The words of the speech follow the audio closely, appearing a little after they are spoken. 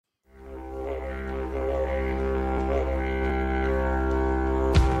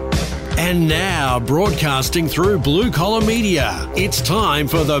And now, broadcasting through Blue Collar Media, it's time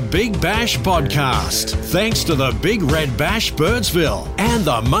for the Big Bash Podcast. Thanks to the Big Red Bash Birdsville and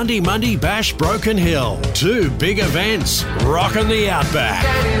the Monday Bash Broken Hill. Two big events, rocking the Outback.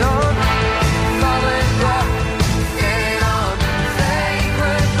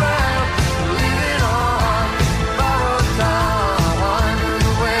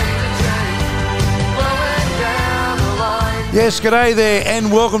 Yes, g'day there,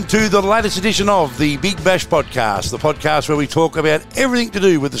 and welcome to the latest edition of the Big Bash Podcast, the podcast where we talk about everything to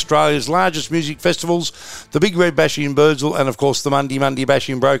do with Australia's largest music festivals, the Big Red Bash in Birdsville, and of course the Monday Bash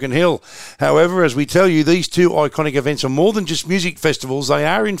in Broken Hill. However, as we tell you, these two iconic events are more than just music festivals. They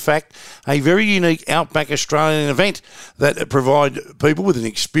are, in fact, a very unique Outback Australian event that provide people with an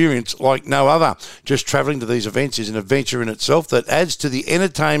experience like no other. Just travelling to these events is an adventure in itself that adds to the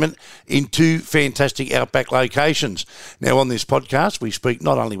entertainment in two fantastic Outback locations. Now, on this podcast, we speak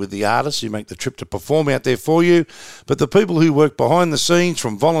not only with the artists who make the trip to perform out there for you, but the people who work behind the scenes,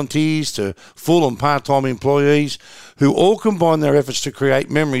 from volunteers to full and part-time employees, who all combine their efforts to create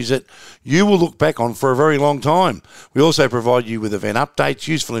memories that you will look back on for a very long time. We also provide you with event updates,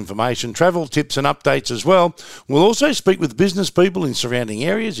 useful information, travel tips and updates as well. We'll also speak with business people in surrounding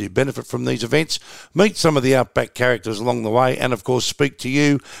areas who benefit from these events, meet some of the Outback characters along the way, and of course speak to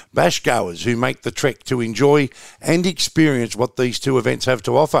you, bash goers, who make the trek to enjoy and experience what these two events have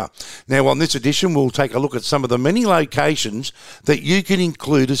to offer. Now, on this edition, we'll take a look at some of the many locations that you can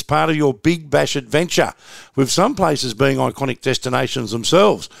include as part of your Big Bash adventure, with some places being iconic destinations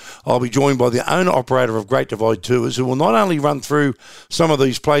themselves. I'll be joined by the owner-operator of Great Divide Tours, who will not only run through some of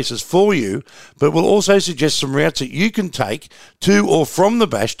these places for you, but will also suggest some routes that you can take to or from the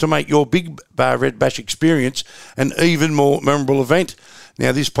Bash to make your Big Red Bash experience an even more memorable event.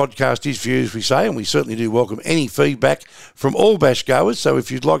 Now, this podcast is for you, as we say, and we certainly do welcome any feedback from all Bash goers. So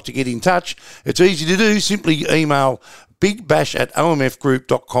if you'd like to get in touch, it's easy to do. Simply email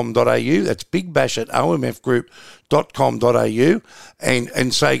bigbash@omfgroup.com.au. That's bigbash@omfgroup.com.au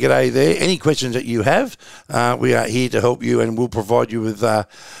and say g'day there. Any questions that you have, we are here to help you, and we'll provide you with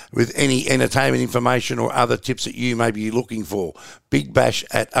any entertainment information or other tips that you may be looking for.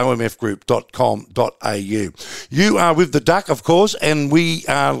 bigbash@omfgroup.com.au. You are with the Duck, of course, and we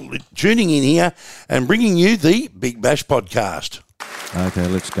are tuning in here and bringing you the Big Bash Podcast. Okay,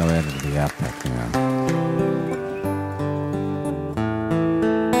 let's go out into the Outback now.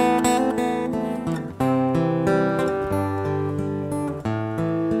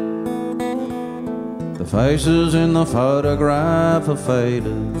 The faces in the photograph are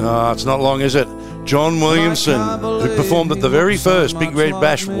faded. Oh, it's not long, is it? John Williamson, who performed at the very first Big Red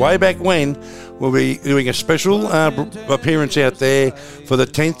Bash way back when, will be doing a special appearance out there for the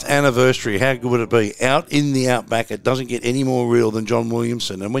 10th anniversary. How good would it be? Out in the Outback, it doesn't get any more real than John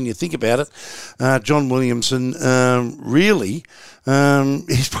Williamson. And when you think about it, John Williamson really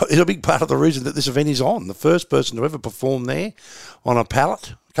is a big part of the reason that this event is on. The first person to ever perform there on a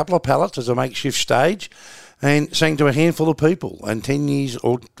couple of pallets as a makeshift stage, and sang to a handful of people. And 10 years,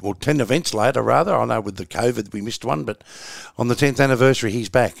 or 10 events later, rather, I know with the COVID we missed one, but on the 10th anniversary he's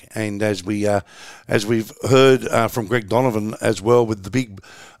back. And as we've heard from Greg Donovan as well, with the big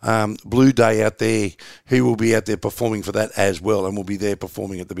Blue Day out there, he will be out there performing for that as well, and will be there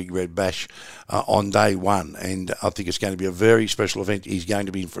performing at the Big Red Bash on day one. And I think it's going to be a very special event. He's going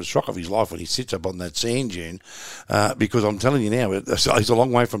to be in for a shock of his life when he sits up on that sand dune, because I'm telling you now, he's a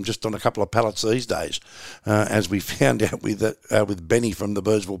long way from just on a couple of pallets these days. As we found out with Benny from the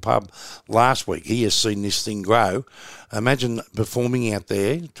Birdsville pub last week, he has seen this thing grow. Imagine performing out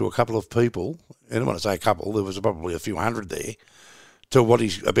there to a couple of people, and when I say a couple, there was probably a few hundred there, to what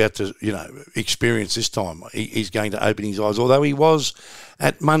he's about to, experience this time. He's going to open his eyes, although he was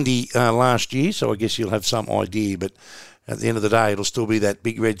at Monday last year, so I guess you'll have some idea, but at the end of the day, it'll still be that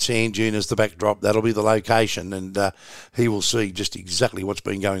big red sand dune as the backdrop. That'll be the location, and he will see just exactly what's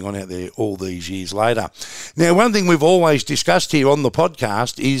been going on out there all these years later. Now, one thing we've always discussed here on the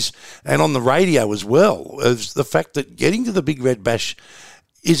podcast is, and on the radio as well, is the fact that getting to the Big Red Bash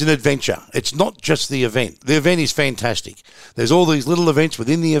is an adventure. It's not just the event. The event is fantastic. There's all these little events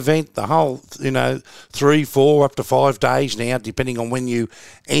within the event, the whole, 3, 4, up to 5 days now, depending on when you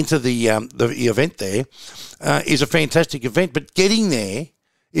enter the event there, is a fantastic event. But getting there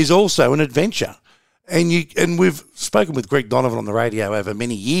is also an adventure. And we've spoken with Greg Donovan on the radio over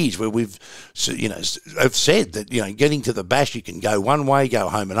many years, where we've, have said that, getting to the Bash, you can go one way, go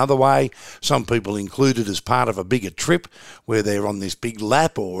home another way. Some people include it as part of a bigger trip where they're on this big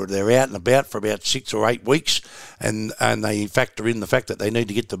lap, or they're out and about for about 6 or 8 weeks, and they factor in the fact that they need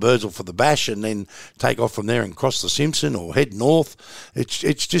to get to Birdsville for the Bash and then take off from there and cross the Simpson or head north.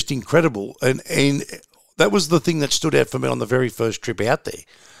 It's just incredible, and that was the thing that stood out for me on the very first trip out there.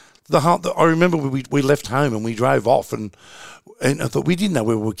 I remember we left home and we drove off, and I thought, we didn't know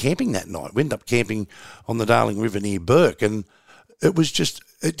where we were camping that night. We ended up camping on the Darling River near Burke, and it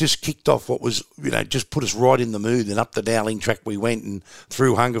just kicked off what was, just put us right in the mood. And up the Dowling track we went, and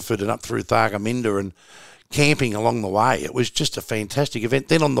through Hungerford and up through Thargomindah, and camping along the way. It was just a fantastic event.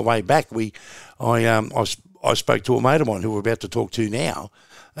 Then on the way back, I spoke to a mate of mine who we're about to talk to now,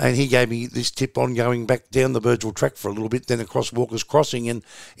 and he gave me this tip on going back down the Birdsville track for a little bit, then across Walker's Crossing and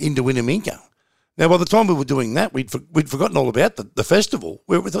into Winnemingo. Now, by the time we were doing that, we'd forgotten all about the festival.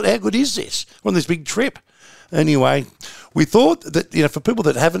 We thought, how good is this? We're on this big trip. Anyway, we thought that, for people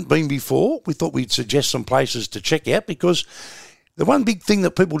that haven't been before, we thought we'd suggest some places to check out, because the one big thing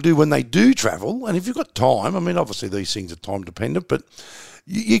that people do when they do travel, and if you've got time, obviously these things are time dependent, but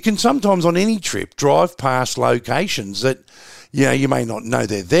you can sometimes on any trip drive past locations that, you may not know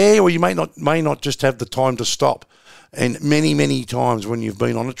they're there, or you may not just have the time to stop. And many, many times when you've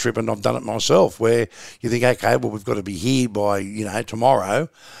been on a trip, and I've done it myself, where you think, okay, well, we've got to be here by, tomorrow,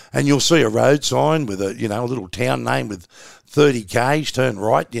 and you'll see a road sign with a little town name with 30 Ks, turn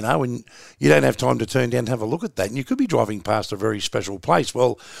right, and you don't have time to turn down and have a look at that. And you could be driving past a very special place.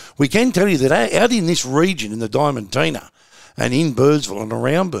 Well, we can tell you that out in this region, in the Diamantina, and in Birdsville and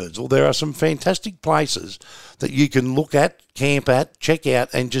around Birdsville, there are some fantastic places that you can look at, camp at, check out,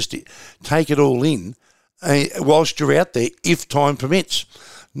 and just take it all in whilst you're out there, if time permits.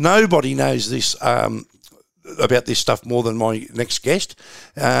 Nobody knows this about this stuff more than my next guest.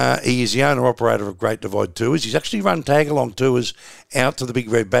 He is the owner-operator of Great Divide Tours. He's actually run tag-along tours out to the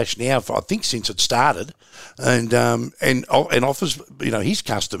Big Red Bash now, I think since it started, and offers his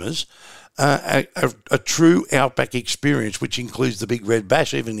customers a true outback experience, which includes the Big Red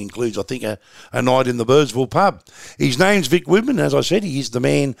Bash, even includes, I think, a night in the Birdsville pub. His name's Vic Widman. As I said, he is the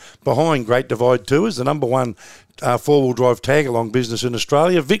man behind Great Divide Tours, the number one four-wheel drive tag-along business in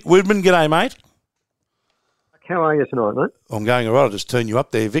Australia. Vic Widman, g'day, mate. How are you tonight, mate? I'm going all right. I'll just turn you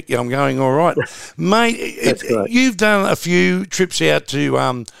up there, Vic. I'm going all right. Mate, you've done a few trips out to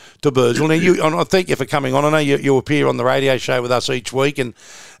Birdsville. Now, I thank you for coming on. I know you appear on the radio show with us each week,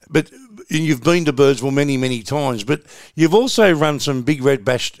 but you've been to Birdsville many, many times, but you've also run some Big Red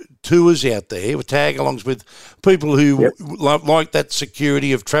Bash tours out there with tag-alongs with people who like that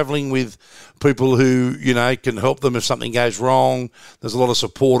security of travelling with people who, can help them if something goes wrong. There's a lot of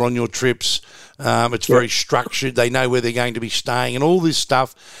support on your trips. It's very structured. They know where they're going to be staying and all this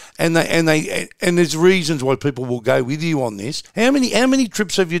stuff. And there's reasons why people will go with you on this. How many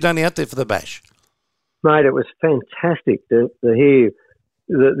trips have you done out there for the Bash? Mate, it was fantastic to hear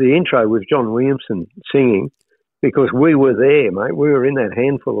the intro with John Williamson singing, because we were there, mate. We were in that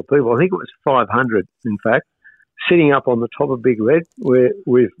handful of people. I think it was 500, in fact, sitting up on the top of Big Red,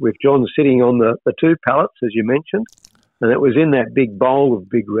 with John sitting on the two pallets, as you mentioned, and it was in that big bowl of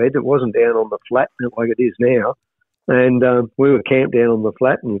Big Red. It wasn't down on the flat like it is now. And we were camped down on the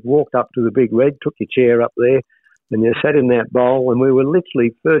flat, and you walked up to the Big Red, took your chair up there, and you sat in that bowl, and we were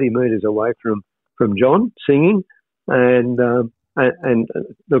literally 30 metres away from John singing. And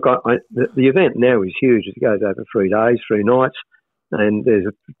look, the event now is huge. It goes over 3 days, 3 nights, and there's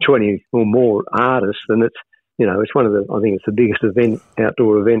 20 or more artists, and it's one of I think it's the biggest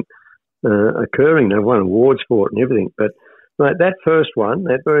outdoor event occurring. They've won awards for it and everything. But that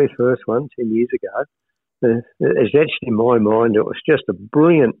very first one, 10 years ago, it's etched in my mind. It was just a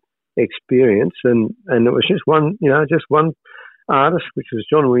brilliant experience, and it was just one artist, which was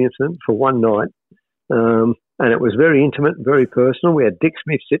John Williamson, for one night. And it was very intimate, very personal. We had Dick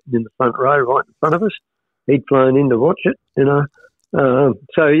Smith sitting in the front row right in front of us. He'd flown in to watch it, and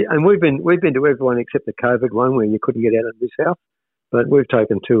we've been to everyone except the COVID one where you couldn't get out of this house. But we've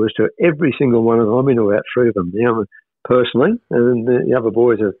taken tours to every single one of them. I've been to about 3 of them now, personally, and the other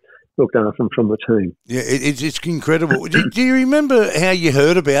boys have looked after them from the team. Yeah, it's incredible. do you remember how you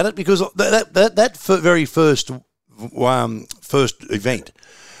heard about it? Because that very first event,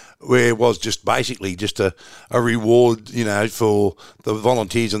 where it was just basically just a reward, for the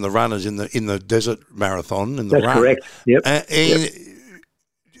volunteers and the runners in the desert marathon and the That's run. Correct. Yep.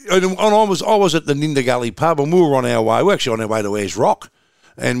 And I was at the Ninda Gully pub, and we were on our way. We're actually on our way to Ayers Rock,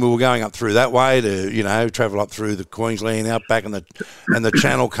 and we were going up through that way to, travel up through the Queensland, out back in the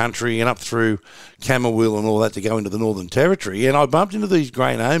Channel country and up through Camberwell and all that to go into the Northern Territory. And I bumped into these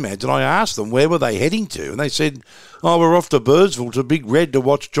grey nomads and I asked them where were they heading to, and they said, we're off to Birdsville to Big Red to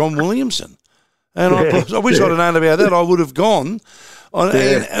watch John Williamson. And I wish I'd have known about that. I would have gone,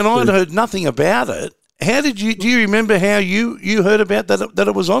 and I'd heard nothing about it. How do you remember how you heard about that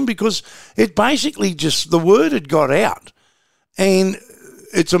it was on? Because it basically just, the word had got out. And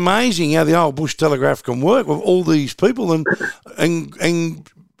it's amazing how the old Bush Telegraph can work with all these people. And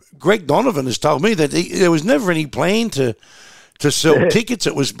Greg Donovan has told me that there was never any plan to sell tickets.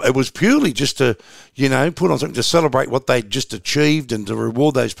 It was purely just to, put on something to celebrate what they'd just achieved and to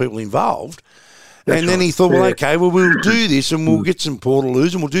reward those people involved. And then he thought, we'll do this and we'll get some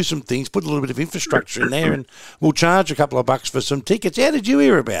Portaloos and we'll do some things, put a little bit of infrastructure in there and we'll charge a couple of bucks for some tickets. How did you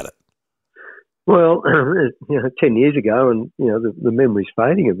hear about it? Well, 10 years ago, and, the memory's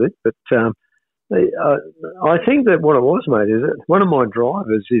fading a bit, but I think that what it was, mate, is that one of my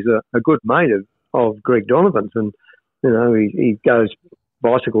drivers is a good mate of Greg Donovan's, and, he goes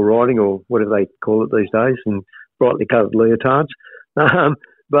bicycle riding or whatever they call it these days, and brightly coloured leotards.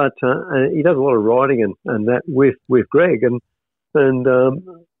 But he does a lot of riding and that with Greg, and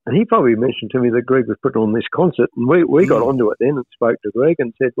he probably mentioned to me that Greg was putting on this concert, and we got onto it then and spoke to Greg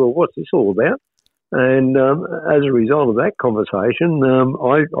and said, well, what's this all about? And as a result of that conversation,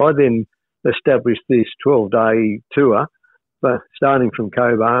 I then established this 12-day tour, but starting from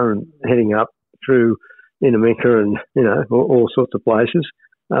Cobar and heading up through Inameka and all sorts of places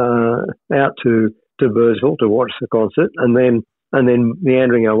out to Birdsville to watch the concert, and then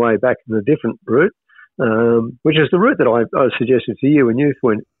meandering our way back in a different route, which is the route that I suggested to you when you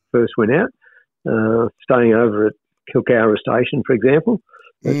first went out, staying over at Kilcowra Station, for example,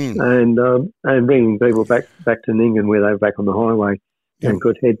 and bringing people back to Nyngan where they were back on the highway and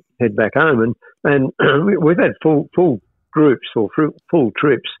could head back home. And we've had full groups or full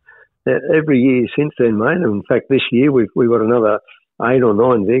trips every year since then, mate. And in fact, this year we've got another 8 or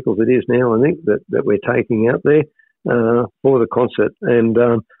 9 vehicles, it is now, I think, that we're taking out there for the concert, and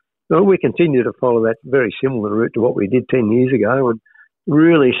we continue to follow that very similar route to what we did 10 years ago, and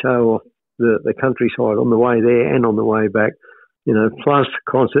really show off the countryside on the way there and on the way back, plus the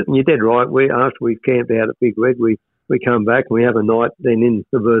concert. And you're dead right. After we camp out at Big Red, we come back and we have a night then in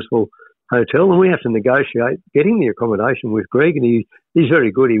the Birdsville Hotel, and we have to negotiate getting the accommodation with Greg, and he's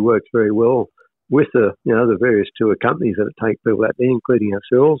very good. He works very well with the various tour companies that take people out there, including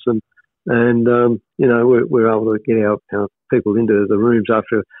ourselves, and we're able to get our people into the rooms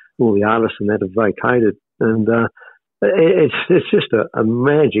after all the artists and that have vacated. And it's just a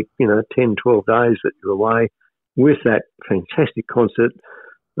magic, 10, 12 days that you're away with that fantastic concert.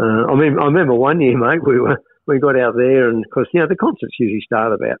 I remember one year, mate, we got out there, and because, the concerts usually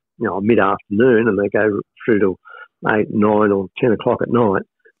start about, mid-afternoon and they go through till 8, 9 or 10 o'clock at night.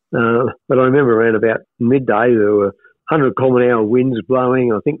 But I remember around about midday there were 100 km/h winds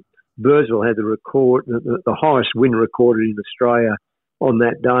blowing. I think Birdsville had the highest wind recorded in Australia on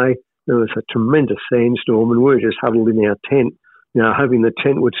that day. There was a tremendous sandstorm, and we were just huddled in our tent, hoping the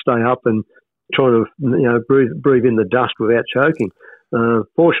tent would stay up and trying to, breathe in the dust without choking.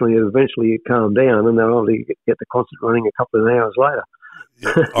 Fortunately, eventually it calmed down, and they were able to get the concert running a couple of hours later.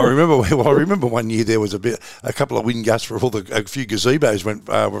 Yeah, I remember one year there was a couple of wind gusts where a few gazebos went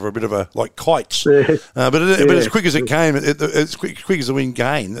with a bit of like kites. But as quick as it came, as quick as the wind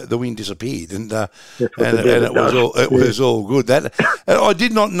came, the wind disappeared, and it was all good. That I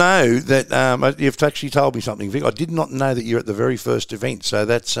did not know that. You've actually told me something, Vic. I did not know that you're at the very first event. So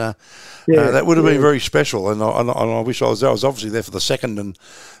that's that would have been very special, and I wish I was there. I was obviously there for the second and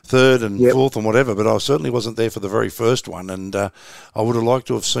third and fourth and whatever, but I certainly wasn't there for the very first one, and I would have liked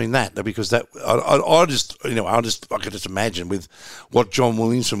to have seen that, because that I could just imagine with what John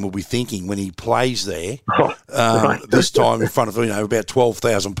Williamson will be thinking when he plays there this time in front of about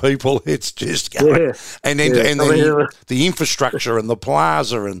 12,000 people. It's just going, and then the infrastructure and the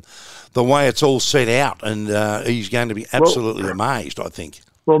plaza and the way it's all set out, and he's going to be absolutely amazed, I think.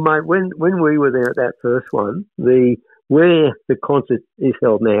 Well, mate, when we were there at that first one, where the concert is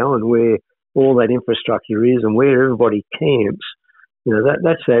held now and where all that infrastructure is and where everybody camps,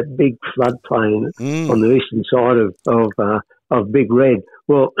 that's that big floodplain on the eastern side of Big Red.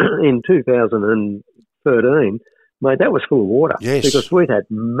 Well, in 2013, mate, that was full of water. Yes. Because we'd had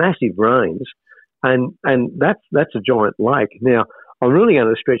massive rains, and that's a giant lake. Now, I'm really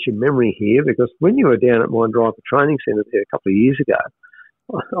going to stretch your memory here, because when you were down at my driver training centre there a couple of years ago,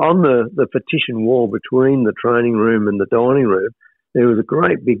 on the partition wall between the training room and the dining room, there was a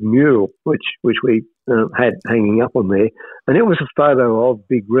great big mural which we had hanging up on there, and it was a photo of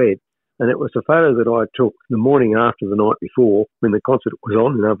Big Red, and it was a photo that I took the morning after the night before when the concert was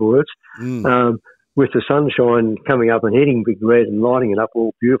on, in other words, with the sunshine coming up and hitting Big Red and lighting it up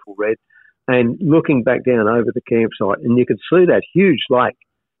all beautiful red, and looking back down over the campsite, and you could see that huge lake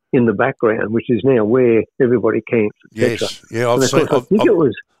in the background, which is now where everybody camps, etc. Yes, yeah,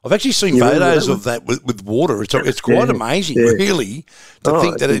 I've actually seen photos of that with water. It's quite amazing, really, to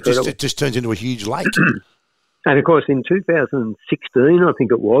think that it just turns into a huge lake. And, of course, in 2016, I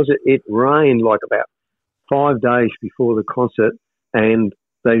think it was, it rained like about 5 days before the concert, and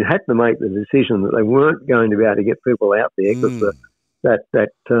they had to make the decision that they weren't going to be able to get people out there because that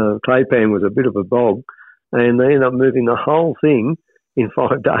Taipan was a bit of a bog, and they ended up moving the whole thing in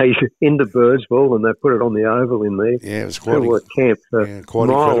 5 days into Birdsville, and they put it on the oval in there. Yeah, it was quite camp for miles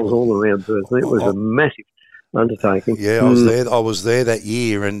incredible. All around Birdsville. It was a massive undertaking. Yeah, I was there that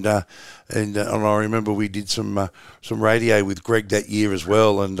year, and I remember we did some radio with Greg that year as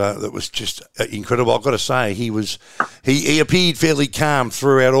well, and that was just incredible. I've got to say, he appeared fairly calm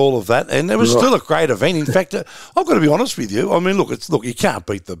throughout all of that, and it was still a great event. In fact, I've got to be honest with you. I mean, look, you can't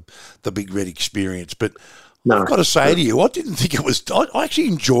beat the Big Red experience, but no, I've got to say to you, I didn't think it was. I actually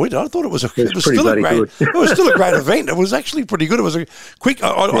enjoyed it. I thought it was still a great. It was still a great event. It was actually pretty good. It was a quick.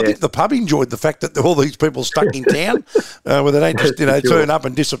 I think the pub enjoyed the fact that all these people stuck in town, where they don't just turn up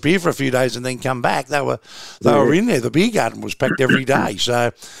and disappear for a few days and then come back. They were in there. The beer garden was packed every day.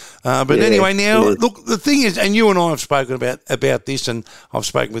 So, anyway, now look, the thing is, and you and I have spoken about this, and I've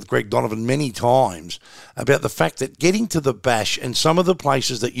spoken with Greg Donovan many times about the fact that getting to the Bash and some of the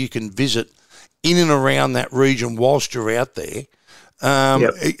places that you can visit in and around that region whilst you're out there,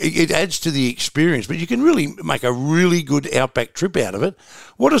 it adds to the experience. But you can really make a really good outback trip out of it.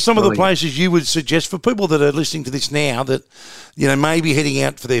 What are some of the places you would suggest for people that are listening to this now that, may be heading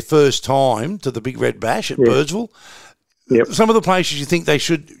out for their first time to the Big Red Bash at Birdsville? Yep. Some of the places you think they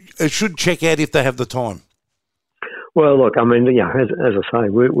should check out if they have the time. Well, look, I mean, as I say,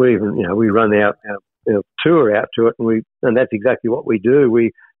 we even we run our tour out to it, and that's exactly what we do.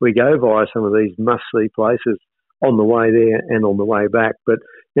 We go via some of these must-see places on the way there and on the way back. But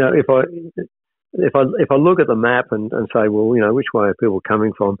if I look at the map and say, well, which way are people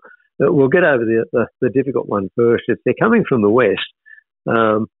coming from? We'll get over the difficult one first. If they're coming from the west,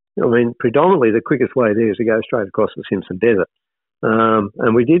 predominantly the quickest way there is to go straight across the Simpson Desert.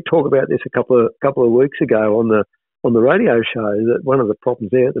 And we did talk about this a couple of weeks ago on the radio show, that one of the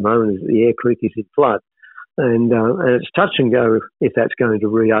problems there at the moment is the Eyre Creek is in flood. And it's touch and go if that's going to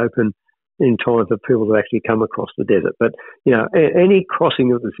reopen in time for people to actually come across the desert. But, any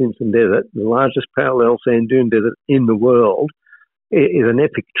crossing of the Simpson Desert, the largest parallel sand dune desert in the world, is an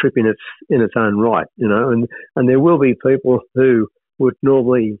epic trip in its own right, and there will be people who would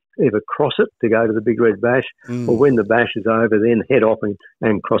normally either cross it to go to the Big Red Bash, or when the bash is over, then head off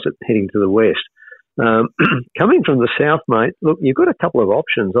and cross it heading to the west. Coming from the south, mate, look, you've got a couple of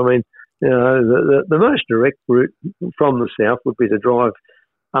options. I mean, the most direct route from the south would be to drive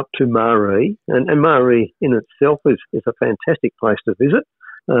up to Maree, and Maree in itself is a fantastic place to visit.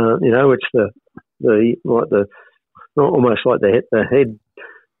 It's almost like the head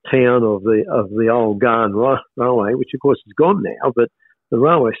town of the old Garn Railway, which of course is gone now, but the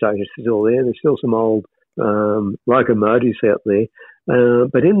railway station is still there. There's still some old locomotives out there.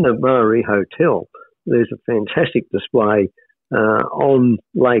 But in the Maree Hotel, there's a fantastic display on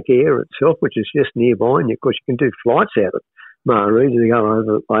Lake Eyre itself, which is just nearby. And, of course, you can do flights out of Maree to go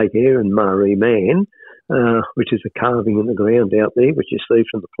over Lake Eyre and Maree Man, which is a carving in the ground out there, which you see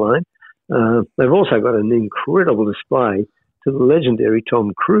from the plane. They've also got an incredible display to the legendary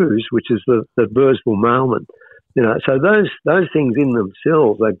Tom Cruise, which is the Birdsville Mailman. So those things in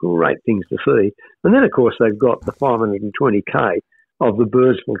themselves are great things to see. And then, of course, they've got the 520K of the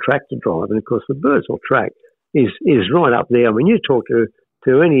Birdsville track to drive. And, of course, the Birdsville track is right up there. I mean, you talk to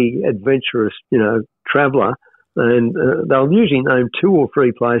any adventurous, traveller, and they'll usually name 2 or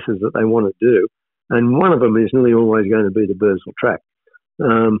 3 places that they want to do. And one of them is nearly always going to be the Birdsville track.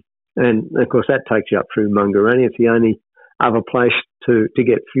 And, of course, that takes you up through Mungarani. It's the only other place to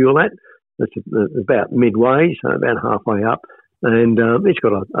get fuel at. It's about midway, so about halfway up. And it's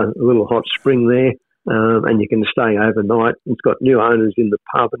got a little hot spring there, and you can stay overnight. It's got new owners in the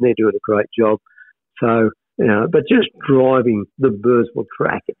pub, and they're doing a great job. So, but just driving the Birdsville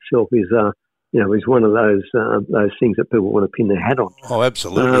track itself is one of those things that people want to pin their hat on. Oh,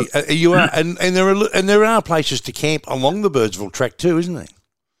 absolutely. You are, and there are places to camp along the Birdsville track too, isn't there?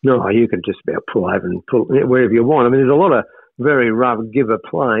 No, you can just about pull over and pull wherever you want. I mean, there's a lot of very rough giver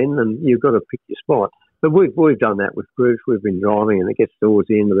plain, and you've got to pick your spot. but we've done that with groups. We've been driving, and it gets towards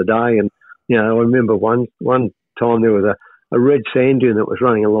the end of the day. And I remember one time there was a red sand dune that was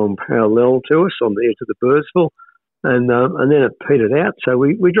running along parallel to us on the edge of the Birdsville, and then it petered out. So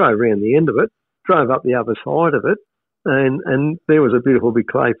we drove around the end of it, drove up the other side of it, and there was a beautiful big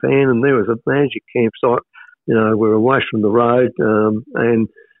clay fan, and there was a magic campsite. We were away from the road, and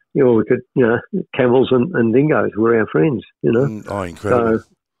we could, camels and dingoes were our friends. Oh, incredible! So,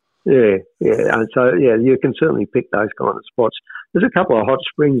 yeah, and so you can certainly pick those kind of spots. There's a couple of hot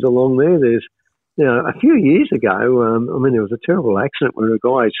springs along there. There's, a few years ago, there was a terrible accident where a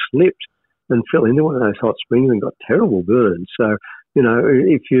guy slipped and fell into one of those hot springs and got terrible burns. So,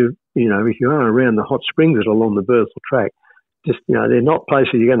 if you are around the hot springs that are along the Birdsville track, just, they're not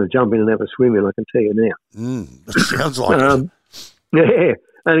places you're going to jump in and have a swim in, I can tell you now. That sounds like it. Yeah.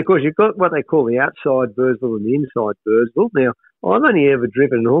 And, of course, you've got what they call the outside Birdsville and the inside Birdsville. Now, I've only ever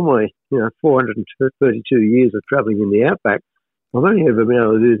driven in all my 432 years of travelling in the outback. I've only ever been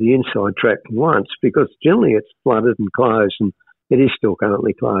able to do the inside track once because generally it's flooded and closed, and it is still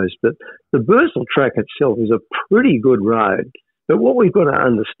currently closed. But the Birdsville track itself is a pretty good road. But what we've got to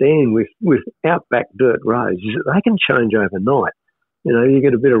understand with outback dirt roads is that they can change overnight. You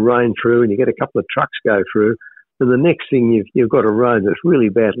get a bit of rain through and you get a couple of trucks go through, and the next thing you've got a road that's really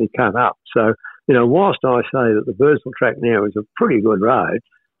badly cut up. So, whilst I say that the Birdsville track now is a pretty good road,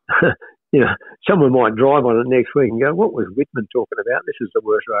 someone might drive on it next week and go, "What was Whitman talking about? This is the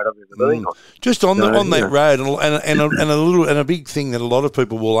worst road I've ever been on." Just on that road, and a big thing that a lot of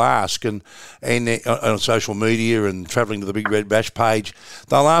people will ask, and on social media and travelling to the Big Red Bash page,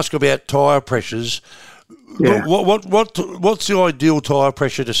 they'll ask about tyre pressures. Yeah. What's the ideal tyre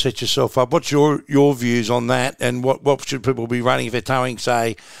pressure to set yourself up? What's your views on that? And what should people be running if they're towing,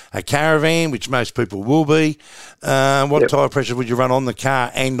 say, a caravan, which most people will be? What tyre pressure would you run on the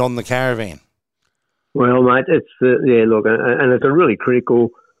car and on the caravan? Well, mate, it's look, and it's a really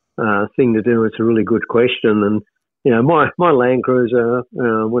critical thing to do. It's a really good question, and my Land Cruiser,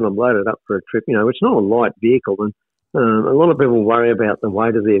 when I'm loaded up for a trip, it's not a light vehicle, and a lot of people worry about the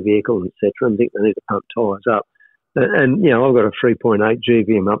weight of their vehicle, etc., and think they need to pump tyres up. And I've got a 3.8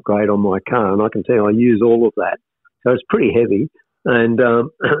 GVM upgrade on my car, and I can tell you I use all of that, so it's pretty heavy. And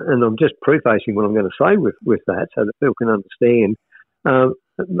I'm just prefacing what I'm going to say with that, so that people can understand.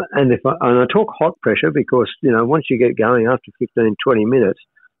 And I talk hot pressure because once you get going after 15, 20 minutes,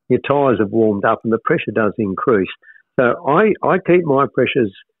 your tyres have warmed up and the pressure does increase. So I keep my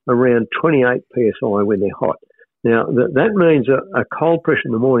pressures around 28 psi when they're hot. Now, that means a cold pressure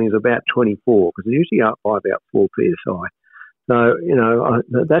in the morning is about 24 because it's usually up by about 4 psi. So,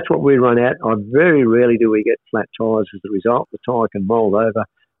 that's what we run at. Very rarely do we get flat tyres as a result. The tyre can mould over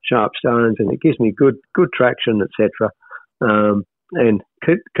sharp stones and it gives me good traction, etc. And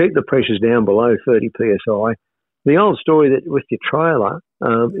keep the pressures down below 30 psi. The old story that with your trailer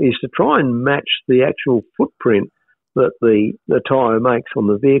is to try and match the actual footprint that the tyre makes on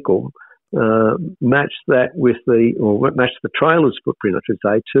the vehicle. Match that with match the trailer's footprint, I should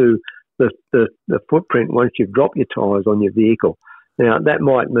say, to the footprint once you've dropped your tyres on your vehicle. Now, that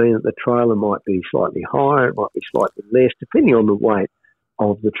might mean that the trailer might be slightly higher, it might be slightly less, depending on the weight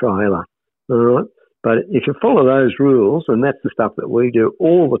of the trailer. All right? But if you follow those rules, and that's the stuff that we do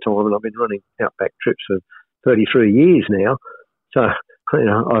all the time, and I've been running outback trips for 33 years now, so,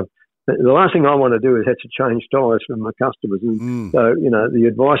 the last thing I want to do is have to change tyres for my customers. And so, the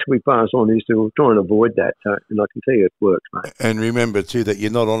advice we pass on is to try and avoid that. So, and I can tell you it works, mate. And remember, too, that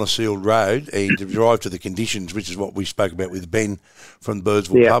you're not on a sealed road and to drive to the conditions, which is what we spoke about with Ben from the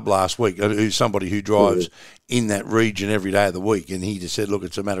Birdsville Pub last week, who's somebody who drives in that region every day of the week. And he just said, look,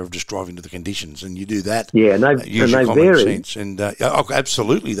 it's a matter of just driving to the conditions. And you do that. Yeah, and they vary. Sense. And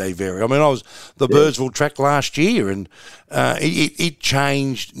absolutely they vary. I mean, I was the Birdsville track last year and it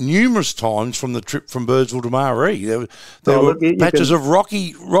changed numerous times from the trip from Birdsville to Maree. There were patches of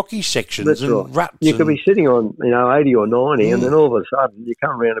rocky sections and ruts. You could be sitting on 80 or 90 and then all of a sudden you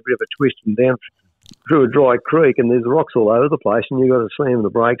come around a bit of a twist and down through a dry creek and there's rocks all over the place and you've got to slam the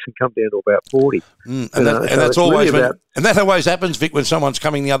brakes and come down to about 40. And that always happens, Vic, when someone's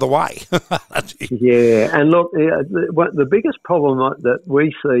coming the other way. Yeah, and look, the biggest problem that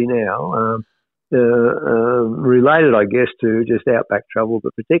we see now, related, I guess, to just outback travel,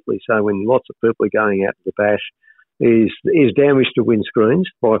 but particularly so when lots of people are going out to the bash, is damage to windscreens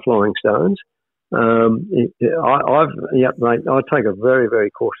by flying stones. I take a very, very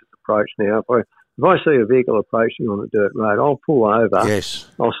cautious approach now. If I see a vehicle approaching on a dirt road, I'll pull over. Yes.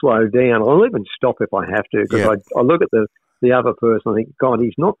 I'll slow down. I'll even stop if I have to because I look at the other person. I think, God,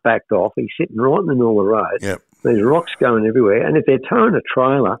 he's not backed off. He's sitting right in the middle of the road. Yep. There's rocks going everywhere, and if they're towing a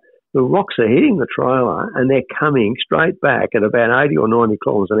trailer, the rocks are hitting the trailer and they're coming straight back at about 80 or 90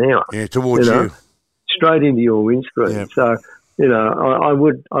 kilometres an hour. Yeah, towards you. Straight into your windscreen. Yeah. So, I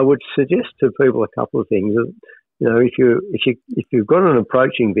would suggest to people a couple of things. If you've got an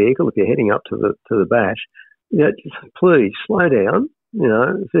approaching vehicle, if you're heading up to the bash, just please slow down.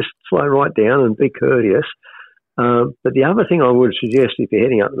 Just slow right down and be courteous. But the other thing I would suggest if you're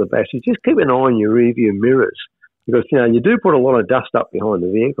heading up to the bash is just keep an eye on your rear view mirrors, because you do put a lot of dust up behind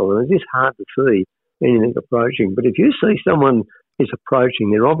the vehicle and it's just hard to see anything approaching. But if you see someone is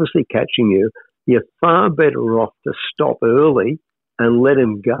approaching, they're obviously catching you, you're far better off to stop early and let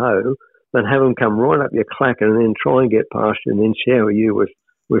them go than have them come right up your clacker and then try and get past you and then shower you with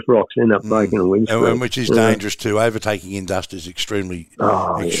rocks and end up breaking a windscreen. And which is dangerous too. Overtaking in dust is extremely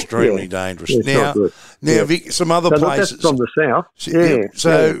dangerous. Now, Vic, some other places. That's from the south.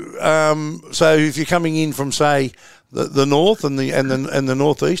 So if you're coming in from, say, the north and the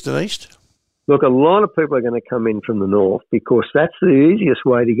northeast and east? Look, a lot of people are going to come in from the north because that's the easiest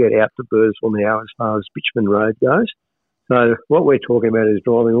way to get out to Burrsville now as far as Bitchman Road goes. So what we're talking about is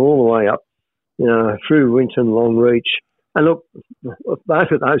driving all the way up, through Winton, Longreach. And look,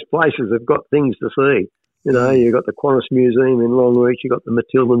 both of those places have got things to see. You've got the Qantas Museum in Longreach, you've got the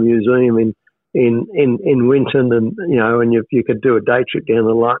Matilda Museum in Winton, and you could do a day trip down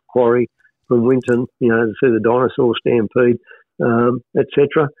the Lark Quarry from Winton, to see the dinosaur stampede,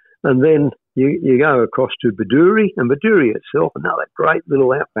 etc. And then you go across to Baduri, and Baduri itself, another great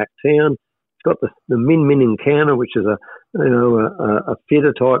little outback town. It's got the Min Min Encounter, which is a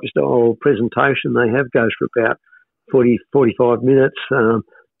theatre type style presentation they have, goes for about 45 minutes.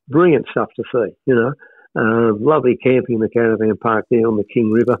 Brilliant stuff to see, lovely camping in the caravan park there on the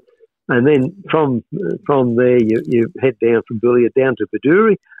King River. And then from there, you head down from Billiard down to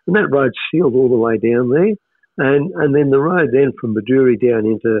Baduri, and that road's sealed all the way down there. And then the road then from Baduri down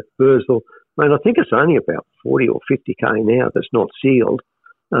into Burrsville, I think it's only about 40 or 50k now that's not sealed.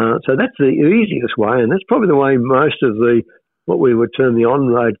 So that's the easiest way, and that's probably the way most of what we would term the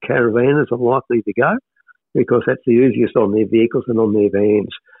on-road caravanners are likely to go, because that's the easiest on their vehicles and on their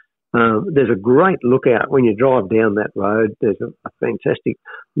vans. There's a great lookout when you drive down that road. There's a fantastic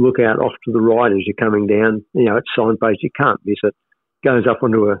lookout off to the right as you're coming down. It's signpost, you can't miss it. Goes up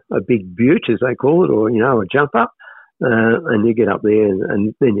onto a big butte, as they call it, or, a jump up, and you get up there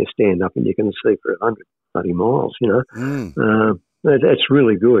and then you stand up and you can see for 100 bloody miles, That's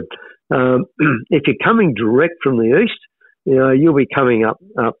really good. If you're coming direct from the east, you'll be coming up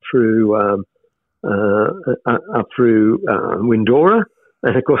through Windora.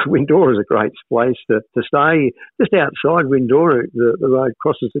 And, of course, Windora is a great place to stay. Just outside Windora, the road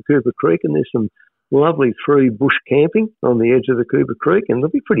crosses the Cooper Creek, and there's some lovely free bush camping on the edge of the Cooper Creek, and they'll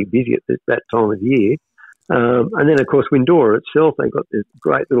be pretty busy at that time of year. And then, of course, Windora itself, they've got this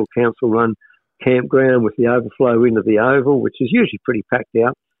great little council-run campground with the overflow into the Oval, which is usually pretty packed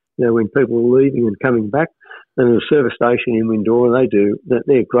out, when people are leaving and coming back. And the service station in Windora,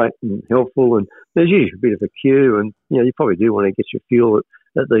 they're great and helpful, and there's usually a bit of a queue, and you probably do want to get your fuel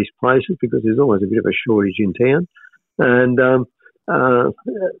at these places because there's always a bit of a shortage in town. And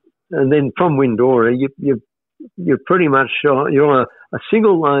then from Windora, you're pretty much you're on a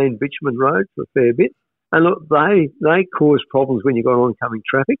single lane Bitchman Road for a fair bit, and look, they cause problems when you've got oncoming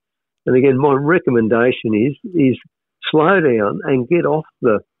traffic. And again, my recommendation is slow down and get off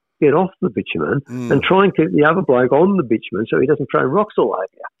the bitumen and try and keep the other bloke on the bitumen so he doesn't throw rocks all over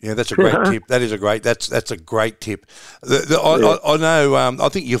you. Yeah, that's a great tip. That is a great. That's a great tip. I know. I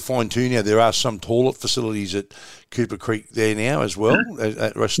think you'll find too now there are some toilet facilities at Cooper Creek there now as well.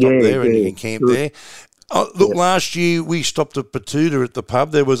 At a stop there, and you can camp there. Look, last year we stopped at Batuta at the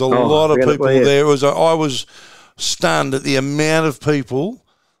pub. There was a lot of people there. I was stunned at the amount of people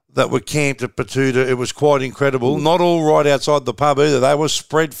that were camped at Batuta. It was quite incredible. Not all right outside the pub either. They were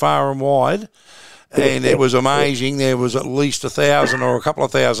spread far and wide, and it was amazing. There was at least 1,000 or a couple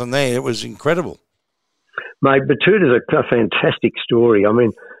of thousand there. It was incredible. Mate, Batuta's a fantastic story. I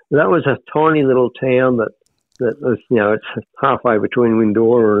mean, that was a tiny little town that was, it's halfway between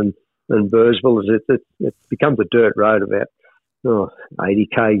Windora and Burrsville. It becomes a dirt road about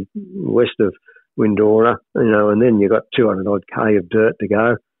 80k west of Windora, and then you've got 200 odd k of dirt to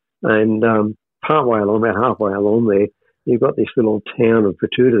go. And about halfway along there, you've got this little town of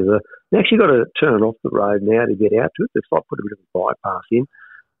Batuta. You actually got to turn off the road now to get out to it. They've put a bit of a bypass in.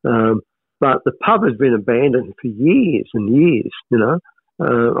 But the pub has been abandoned for years and years,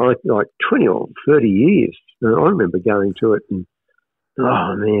 like 20 or 30 years. I remember going to it in,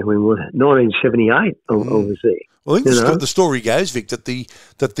 when was it? 1978 I was there. Well, I think the story goes, Vic, that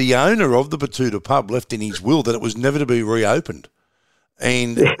the owner of the Batuta pub left in his will that it was never to be reopened.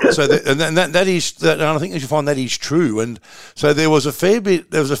 And so that is, and I think you find that is true. And so there was a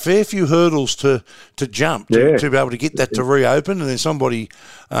fair few hurdles to jump to be able to get that to reopen. And then somebody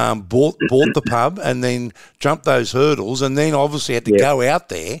bought the pub and then jumped those hurdles, and then obviously had to go out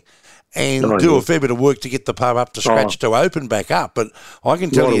there and do a fair bit of work to get the pub up to scratch to open back up. But I can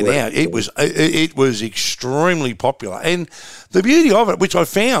tell you now, it was extremely popular. And the beauty of it, which I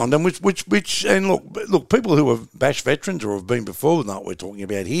found, and which and look, people who are Bash veterans or have been before know what we're talking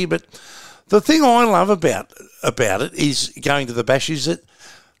about here. But the thing I love about it is going to the Bash is that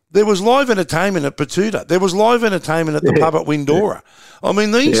there was live entertainment at Batuta. There was live entertainment at the pub at Windora. I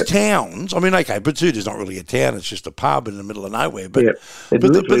mean, these towns, okay, Batuta's not really a town, it's just a pub in the middle of nowhere. But, it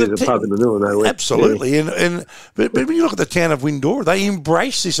literally is a pub in the middle of nowhere. Absolutely. Yeah. But when you look at the town of Windora, they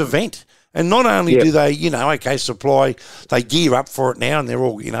embrace this event. And not only do they, supply, they gear up for it now, and they're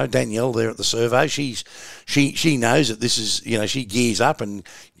all, Danielle there at the servo, she knows that this is, she gears up and,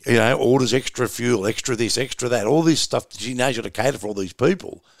 orders extra fuel, extra this, extra that, all this stuff. She knows how to cater for all these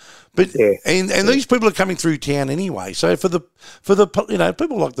people. But and these people are coming through town anyway. So for the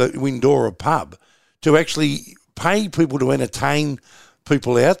people like the Windora pub to actually pay people to entertain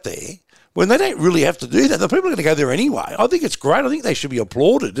people out there when they don't really have to do that, the people are going to go there anyway. I think it's great. I think they should be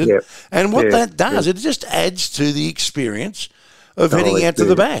applauded. And what that does, it just adds to the experience of heading out to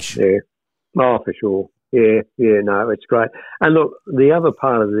the Bash. Yeah. Oh, for sure. Yeah, no, it's great. And look, the other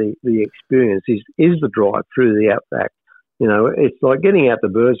part of the experience is the drive through the outback. It's like getting out to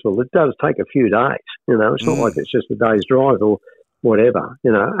Birdsville. It does take a few days. It's not like it's just a day's drive or whatever.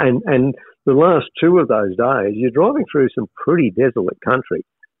 And the last two of those days, you're driving through some pretty desolate country,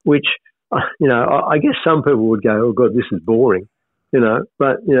 which I guess some people would go, "Oh God, this is boring,"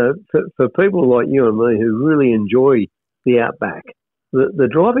 But for people like you and me who really enjoy the outback, the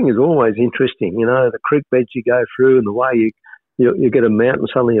driving is always interesting. The creek beds you go through and the way you get a mountain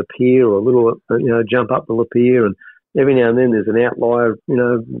suddenly appear or a little jump up will appear, and every now and then there's an outlier,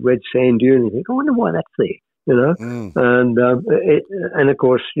 red sand dune, and you think, I wonder why that's there, and of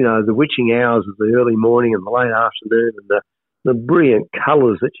course, the witching hours of the early morning and the late afternoon and the brilliant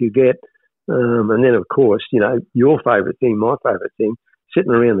colours that you get. And then, of course, your favourite thing, my favourite thing,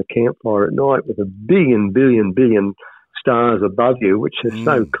 sitting around the campfire at night with a billion stars above you, which are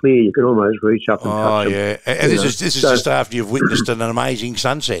so clear you can almost reach up and touch them. Oh, yeah. And this is just after you've witnessed an amazing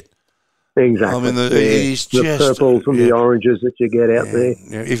sunset. Exactly. I mean, it is the just purples and the oranges that you get out there.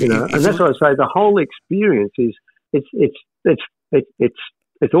 Yeah. And that's what I say. The whole experience is it's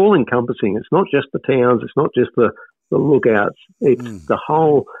all encompassing. It's not just the towns. It's not just the lookouts. It's the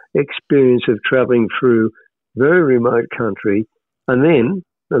whole experience of travelling through very remote country, and then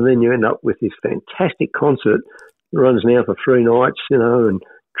you end up with this fantastic concert that runs now for 3 nights. And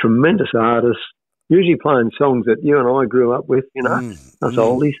tremendous artists. Usually playing songs that you and I grew up with, us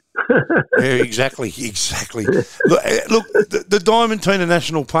oldies. Yeah, exactly. Look, the Diamantina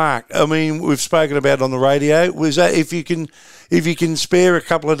National Park. I mean, we've spoken about it on the radio. Was that if you can spare a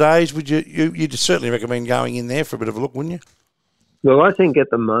couple of days, would you'd certainly recommend going in there for a bit of a look, wouldn't you? Well, I think at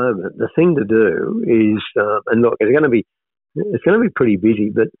the moment the thing to do is, and look, it's going to be pretty busy,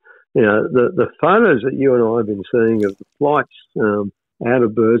 but the photos that you and I have been seeing of the flights. Out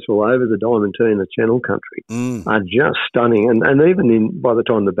of Birdsville over the Diamantina Channel country are just stunning, and even by the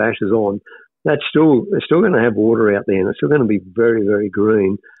time the Bash is on, it's still going to have water out there, and it's still going to be very, very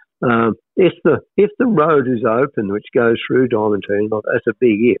green. If the road is open, which goes through Diamantina, that's a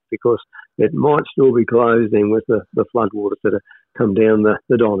big if, because it might still be closed then with the floodwaters that have come down the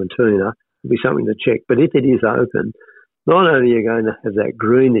Diamantina. It'll be something to check. But if it is open, not only are you going to have that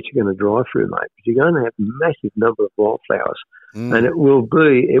green that you're going to drive through, mate, but you're going to have a massive number of wildflowers. And it will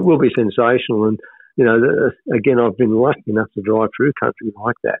be sensational. And again, I've been lucky enough to drive through country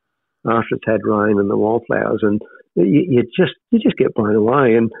like that after it's had rain and the wildflowers, and you just get blown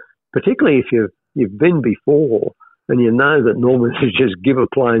away. And particularly if you've been before and you know that normally it's just giver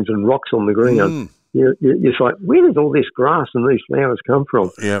plains and rocks on the ground. You're like, where does all this grass and these flowers come from?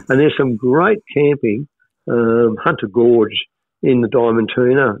 Yep. And there's some great camping. Hunter Gorge in the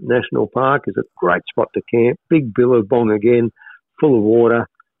Diamantina National Park is a great spot to camp. Big billabong again, full of water.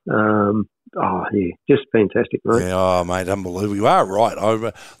 Just fantastic, mate. Yeah, mate, unbelievable. You are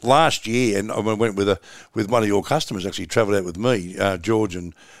right. Last year, and I went with one of your customers, actually travelled out with me, George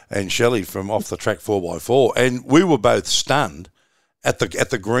and Shelley from Off the Track 4x4, and we were both stunned at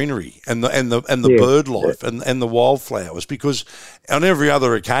the greenery and the bird life and the wildflowers, because on every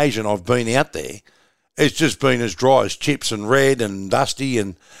other occasion I've been out there, It's just been as dry as chips and red and dusty,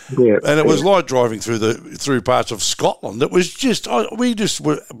 and it was like driving through parts of Scotland. It was just we just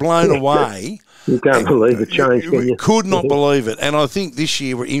were blown away. You can't believe the change, can you? Could not believe it. And I think this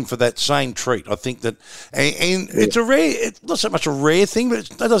year we're in for that same treat. I think that, and it's it's not so much a rare thing, but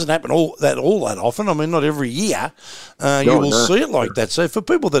that doesn't happen all that often. I mean, not every year you will see it like that. So for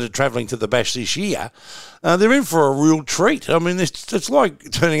people that are travelling to the Bash this year, they're in for a real treat. I mean, it's like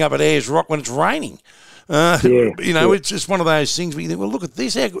turning up at Ayers Rock when it's raining. It's just one of those things where you think, well, look at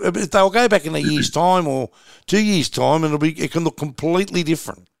this. If they'll go back in a year's time or 2 years' time, and it can look completely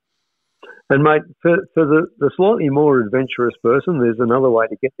different. And, mate, for the slightly more adventurous person, there's another way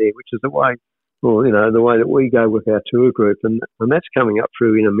to get there, which is the way that we go with our tour group, and that's coming up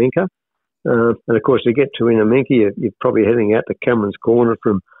through Inaminka. And, of course, to get to Inaminka, you're probably heading out to Cameron's Corner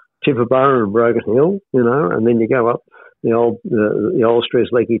from Tibooburra and Broken Hill, and then you go up the old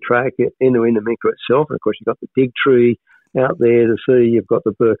Strzelecki track into Inaminka itself. And, of course, you've got the Dig Tree out there to see. You've got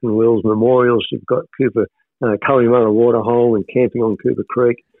the Burke and Wills Memorials. You've got Currymurra Waterhole and camping on Cooper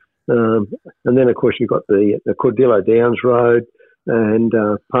Creek. And then, of course, you've got the Cordillo Downs Road and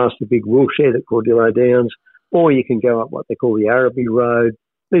past the big woolshed at Cordillo Downs, or you can go up what they call the Araby Road.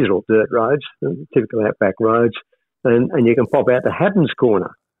 These are all dirt roads, typical outback roads, and you can pop out to Haddon's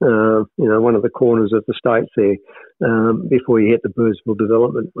Corner, one of the corners of the states there, before you hit the Birdsville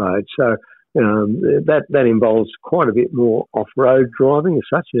Development Road. So that involves quite a bit more off-road driving as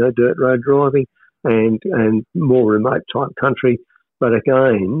such, dirt road driving and more remote type country. But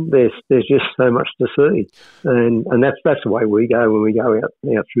again, there's just so much to see, and that's the way we go when we go out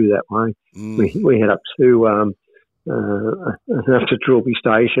through that way. We head up to Trilby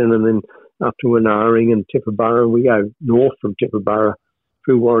Station and then up to Inaring and Tibooburra. We go north from Tibooburra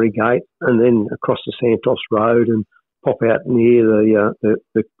through Warry Gate and then across the Santos Road and pop out near the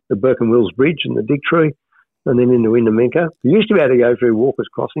Burke and Wills Bridge and the Dig Tree, and then into Inaminka. We used to be able to go through Walker's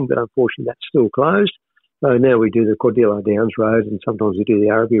Crossing, but unfortunately that's still closed. So now we do the Cordillo Downs Road, and sometimes we do the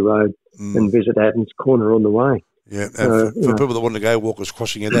Araby Road and visit Haddon's Corner on the way. Yeah, and for people that want to go Walker's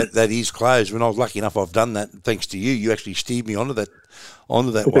Crossing, that is closed. When I was lucky enough, I've done that thanks to you. You actually steered me onto that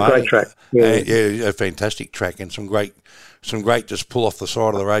it's way. A great track. A fantastic track, and some great just pull off the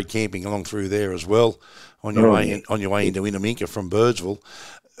side of the road camping along through there as well on your way into Inaminka from Birdsville.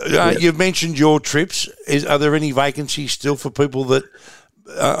 You've mentioned your trips. Are there any vacancies still for people that?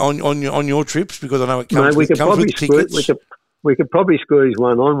 On your trips, because I know it comes with tickets. We could probably squeeze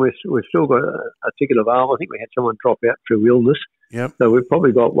one on. We've still got a ticket available. I think we had someone drop out through illness. Yep. So we've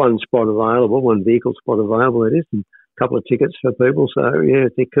probably got one spot available, one vehicle spot available, it is, and a couple of tickets for people. So,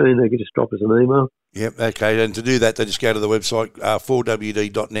 if they're keen, they can just drop us an email. Yep, okay. And to do that, they just go to the website,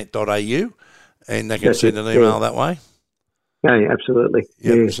 4wd.net.au, and they can send an email that way. Yeah, absolutely.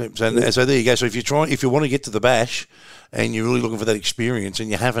 Yep. Yeah. So there you go. So if you want to get to the Bash and you're really looking for that experience and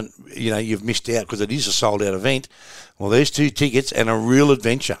you haven't, you've missed out because it is a sold out event, well, there's 2 tickets and a real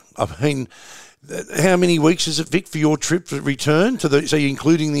adventure. I mean, how many weeks is it, Vic, for your trip to return so you're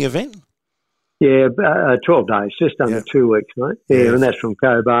including the event? Yeah, 12 days, just under 2 weeks, mate. Yeah, and that's from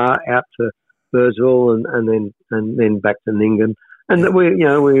Cobar out to Birdsville and then back to Nyngan. And we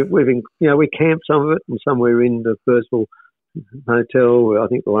camped some of it, and some we were in the Birdsville Hotel. I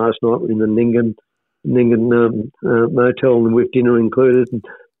think the last night we were in the Nyngan motel, and with dinner included, and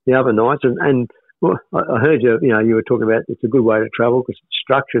the other nights. And well, I heard you were talking about it's a good way to travel because it's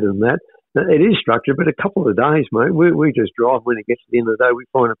structured and that. It is structured, but a couple of days, mate. We just drive. When it gets to the end of the day, we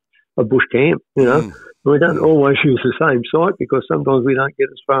find a bush camp. We don't always use the same site because sometimes we don't get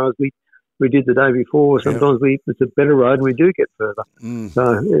as far as we did the day before. Sometimes it's a better road and we do get further.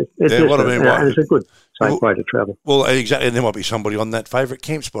 So it's it's a good, safe way to travel. Well, exactly. And there might be somebody on that favourite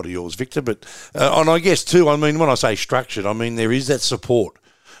camp spot of yours, Victor. But and I guess too, I mean, when I say structured, I mean there is that support.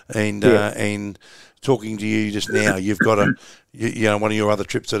 And talking to you just now, you've got one of your other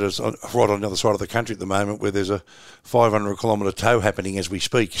trips that is right on the other side of the country at the moment, where there's a 500-kilometre tow happening as we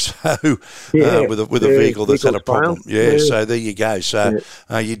speak. So with a vehicle that's had a problem. So there you go. So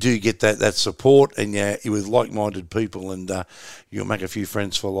you do get that support, and you're with like-minded people, and you'll make a few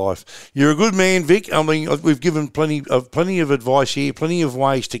friends for life. You're a good man, Vic. I mean, we've given plenty of advice here, plenty of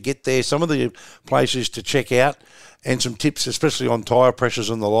ways to get there, some of the places to check out, and some tips, especially on tyre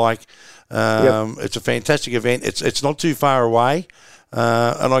pressures and the like. It's a fantastic event. It's not too far away.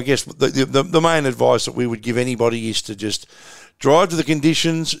 And I guess the main advice that we would give anybody is to just drive to the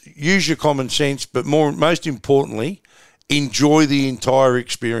conditions, use your common sense, but most importantly, enjoy the entire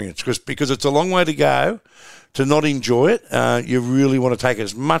experience. Because it's a long way to go to not enjoy it. You really want to take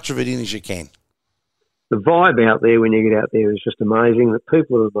as much of it in as you can. The vibe out there when you get out there is just amazing. The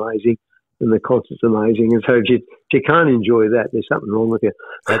people are amazing. and the concert's amazing. And so if you can't enjoy that, there's something wrong with you.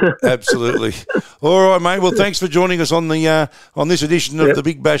 Absolutely. All right, mate. Well, thanks for joining us on the on this edition of the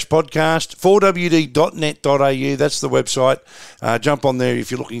Big Bash podcast. 4wd.net.au, that's the website. Jump on there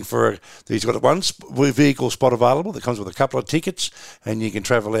if you're looking for he's got one vehicle spot available that comes with a couple of tickets, and you can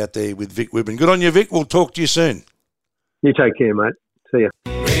travel out there with Vic Widman. Good on you, Vic. We'll talk to you soon. You take care, mate. See ya.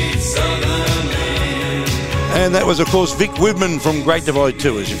 And that was, of course, Vic Widman from Great Divide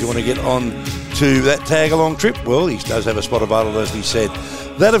Tours. If you want to get on to that tag-along trip, well, he does have a spot available, as we said.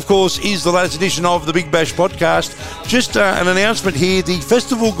 That, of course, is the latest edition of the Big Bash podcast. Just an announcement here. The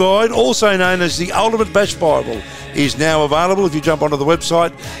festival guide, also known as the Ultimate Bash Bible, is now available. If you jump onto the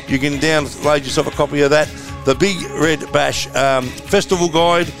website, you can download yourself a copy of that. The Big Red Bash Festival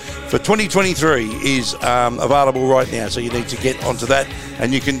Guide for 2023 is available right now, so you need to get onto that,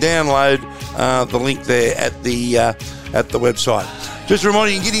 and you can download the link there at the website. Just a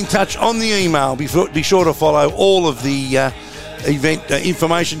reminder, you can get in touch on the email. Be sure to follow all of the event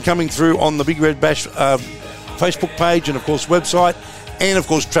information coming through on the Big Red Bash Facebook page and, of course, website, and, of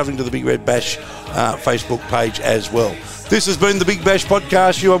course, travelling to the Big Red Bash Facebook page as well. This has been the Big Bash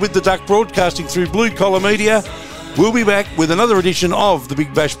podcast. You are with the Duck, broadcasting through Blue Collar Media. We'll be back with another edition of the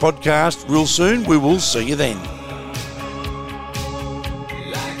Big Bash podcast real soon. We will see you then.